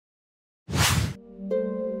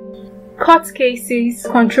court cases,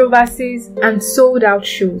 controversies, and sold-out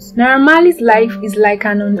shows. Naira Marley's life is like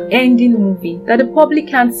an unending movie that the public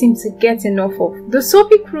can't seem to get enough of. The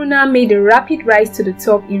Soapy crooner made a rapid rise to the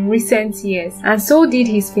top in recent years, and so did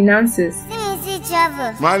his finances.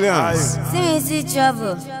 Marlians.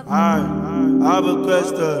 I have a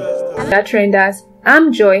question. That trenders,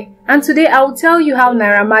 I'm Joy, and today I will tell you how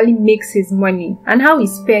Naira Marley makes his money and how he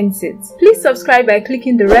spends it. Please subscribe by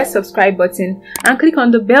clicking the red subscribe button and click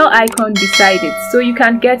on the bell icon beside it so you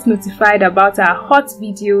can get notified about our hot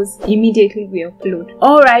videos immediately we upload.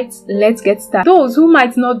 Alright, let's get started. Those who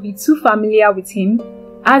might not be too familiar with him,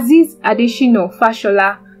 Azeez Adeshina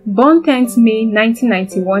Fashola, born 10th May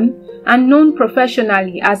 1991 and known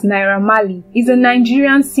professionally as Naira Marley, is a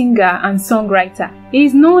Nigerian singer and songwriter. He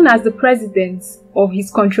is known as the president of his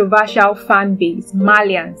controversial fan base,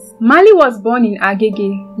 Marlians. Marley was born in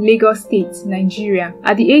Agege, Lagos State, Nigeria.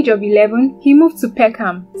 At the age of 11, he moved to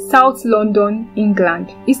Peckham, South London,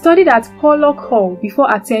 England. He studied at Porlock Hall before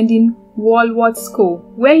attending Walworth School,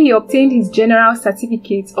 where he obtained his General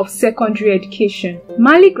Certificate of Secondary Education.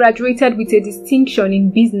 Marley graduated with a distinction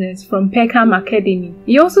in business from Peckham Academy.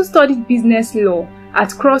 He also studied business law at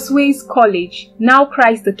Crossways College, now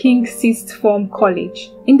Christ the King Sixth Form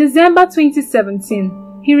College. In December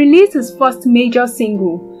 2017, he released his first major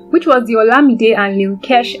single, which was the Olamide and Lil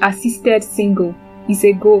Kesh assisted single, Is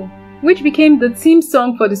a Goal, which became the theme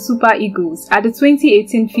song for the Super Eagles at the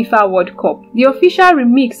 2018 FIFA World Cup. The official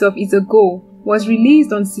remix of Is a Goal was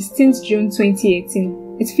released on 16th June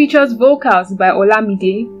 2018. It features vocals by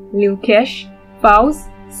Olamide, Lil Kesh, Fowls,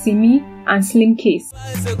 Simi, and Slim Case.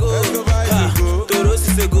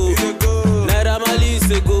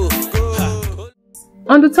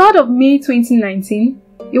 On the 3rd of May 2019,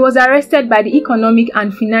 he was arrested by the Economic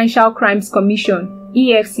and Financial Crimes Commission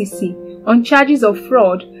 (EFCC) on charges of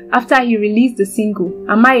fraud after he released the single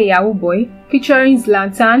Am I a Yahoo Boy featuring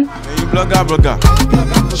Zlatan.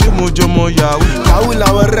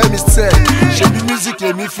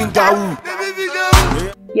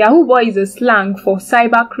 Yahoo Boy is a slang for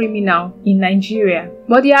cyber criminal in Nigeria,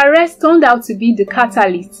 but the arrest turned out to be the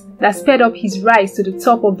catalyst that sped up his rise to the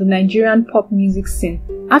top of the Nigerian pop music scene.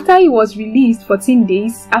 After he was released 14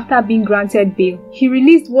 days after being granted bail, he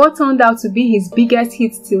released what turned out to be his biggest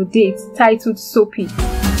hit till date, titled Soapy.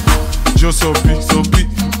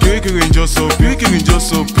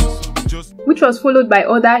 Which was followed by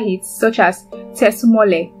other hits such as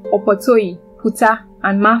Tesumole, Opotoi, Puta,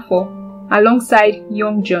 and Mafo, alongside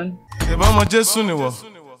Young John.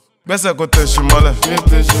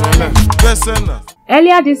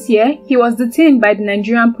 Earlier this year, he was detained by the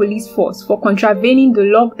Nigerian police force for contravening the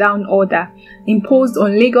lockdown order imposed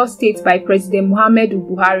on Lagos State by President Muhammadu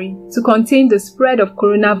Buhari to contain the spread of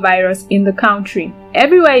coronavirus in the country.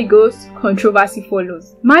 Everywhere he goes, controversy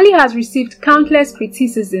follows. Marley has received countless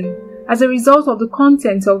criticism as a result of the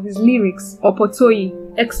content of his lyrics. Opotoi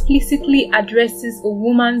explicitly addresses a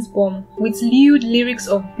woman's bum with lewd lyrics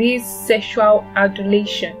of base sexual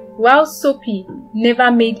adulation, while Soapy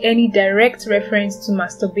never made any direct reference to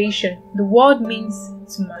masturbation. The word means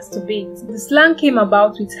to masturbate. The slang came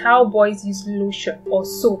about with how boys use lotion or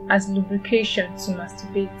soap as lubrication to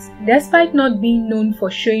masturbate. Despite not being known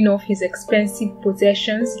for showing off his expensive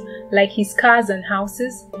possessions like his cars and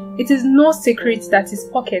houses, it is no secret that his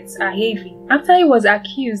pockets are heavy. After he was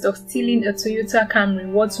accused of stealing a Toyota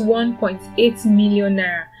Camry worth 1.8 million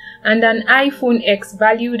naira and an iPhone X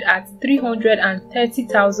valued at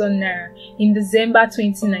 330,000 naira in December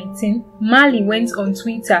 2019, Marley went on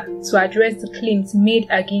Twitter to address the claims made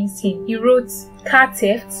against him. He wrote, "Car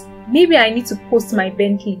theft? Maybe I need to post my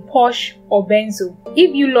Bentley, Porsche or Benzo.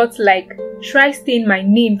 If you lot like, try staying my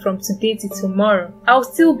name from today to tomorrow. I'll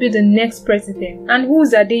still be the next president. And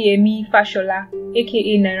who's Adeyemi Fashola,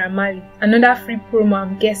 aka Naira Marley? Another free promo,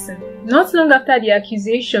 I'm guessing." Not long after the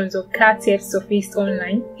accusations of car theft surfaced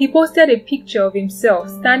online, he posted a picture of himself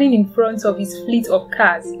standing in front of his fleet of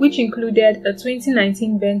cars, which included a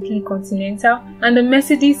 2019 Bentley Continental and a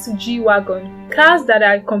Mercedes G-Wagon, cars that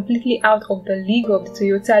are completely out of the league of the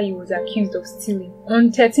Toyota he was accused of stealing.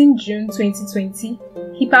 On 13 June 2020,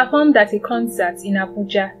 he performed at a concert in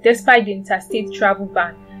Abuja despite the interstate travel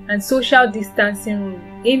ban and social distancing rule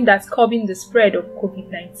aimed at curbing the spread of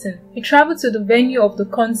COVID-19. He traveled to the venue of the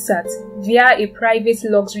concert via a private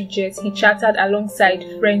luxury jet he chartered alongside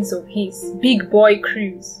friends of his, Big Boy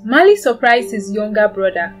Cruise. Marley surprised his younger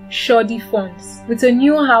brother, Shoddy Funds, with a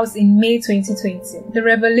new house in May 2020. The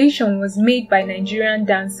revelation was made by Nigerian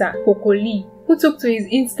dancer Pokoli, who took to his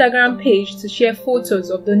Instagram page to share photos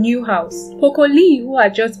of the new house. Pokoli, who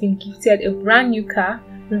had just been gifted a brand new car,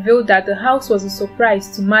 revealed that the house was a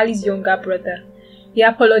surprise to Marley's younger brother. He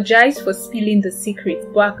apologized for spilling the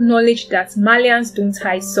secret, but acknowledged that Marlians don't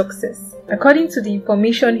hide success. According to the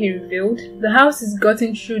information he revealed, the house is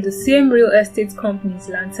gotten through the same real estate company's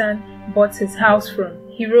Lantern bought his house from.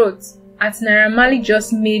 He wrote, "At Naira Marley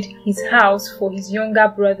just made his house for his younger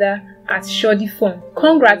brother at Shoddy Fund.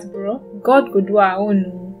 Congrats bro, God go do our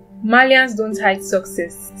own." Marlians don't hide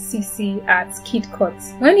success, CC at Kid Cut.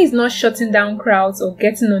 When he's not shutting down crowds or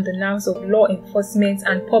getting on the nerves of law enforcement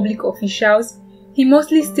and public officials, he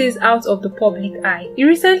mostly stays out of the public eye. He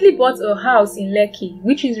recently bought a house in Lekki,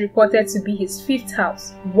 which is reported to be his 5th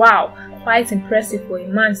house. Wow, quite impressive for a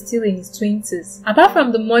man still in his 20s. Apart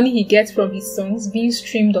from the money he gets from his songs being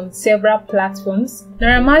streamed on several platforms,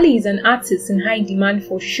 Naira Marley is an artist in high demand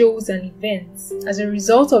for shows and events. As a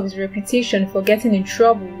result of his reputation for getting in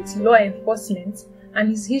trouble with law enforcement and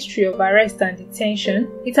his history of arrest and detention,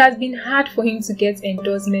 it has been hard for him to get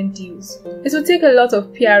endorsement deals. It will take a lot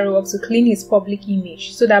of PR work to clean his public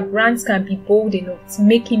image so that brands can be bold enough to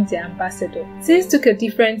make him their ambassador. Things took a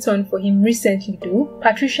different turn for him recently though.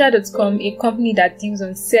 Patricia.com, a company that deals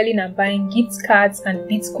on selling and buying gift cards and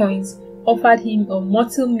bitcoins, offered him a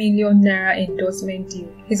multi-million naira endorsement deal.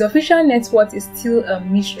 His official net worth is still a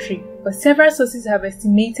mystery, but several sources have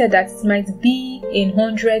estimated that it might be in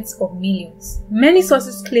hundreds of millions. Many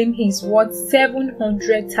sources claim he is worth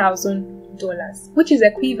 $700,000, which is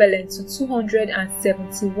equivalent to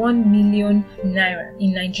 271 million naira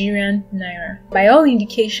in Nigerian naira. By all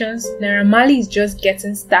indications, Naira Marley is just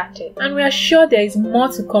getting started, and we are sure there is more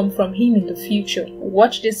to come from him in the future.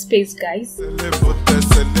 Watch this space, guys.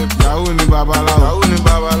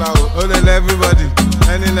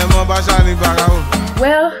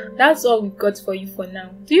 Well, that's all we've got for you for now.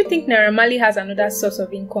 Do you think Naira Marley has another source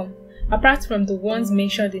of income apart from the ones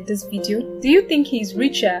mentioned in this video? Do you think he is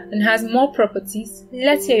richer and has more properties?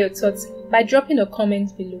 Let's hear your thoughts by dropping a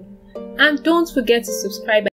comment below. And don't forget to subscribe